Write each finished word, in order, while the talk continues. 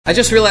I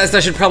just realized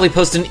I should probably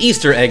post an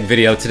Easter egg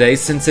video today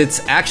since it's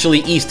actually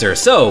Easter.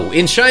 So,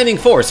 in Shining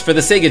Force for the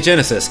Sega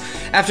Genesis,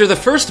 after the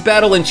first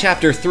battle in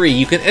Chapter 3,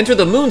 you can enter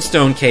the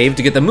Moonstone Cave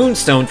to get the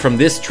Moonstone from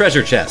this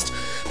treasure chest.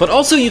 But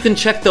also you can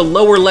check the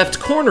lower left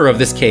corner of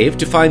this cave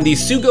to find the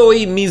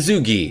Sugoi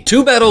Mizugi.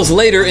 2 battles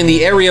later in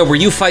the area where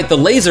you fight the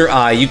Laser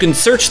Eye, you can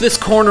search this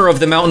corner of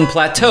the mountain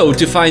plateau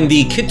to find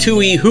the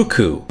Kitui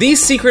Huku.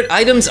 These secret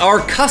items are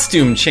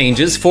costume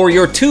changes for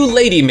your 2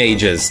 lady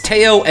mages,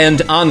 Tao and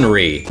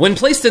Anri. When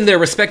placed in their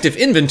respective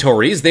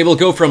inventories, they will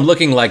go from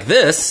looking like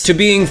this to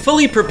being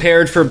fully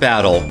prepared for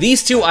battle.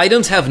 These 2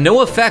 items have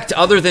no effect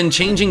other than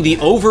changing the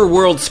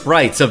overworld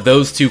sprites of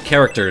those 2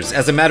 characters.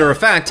 As a matter of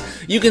fact,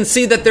 you can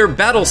see that their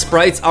battle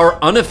sprites are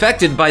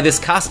unaffected by this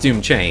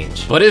costume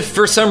change. But if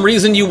for some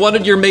reason you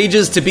wanted your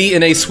mages to be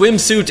in a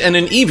swimsuit and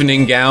an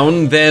evening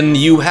gown, then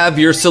you have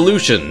your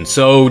solution.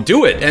 So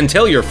do it and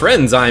tell your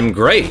friends I'm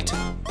great.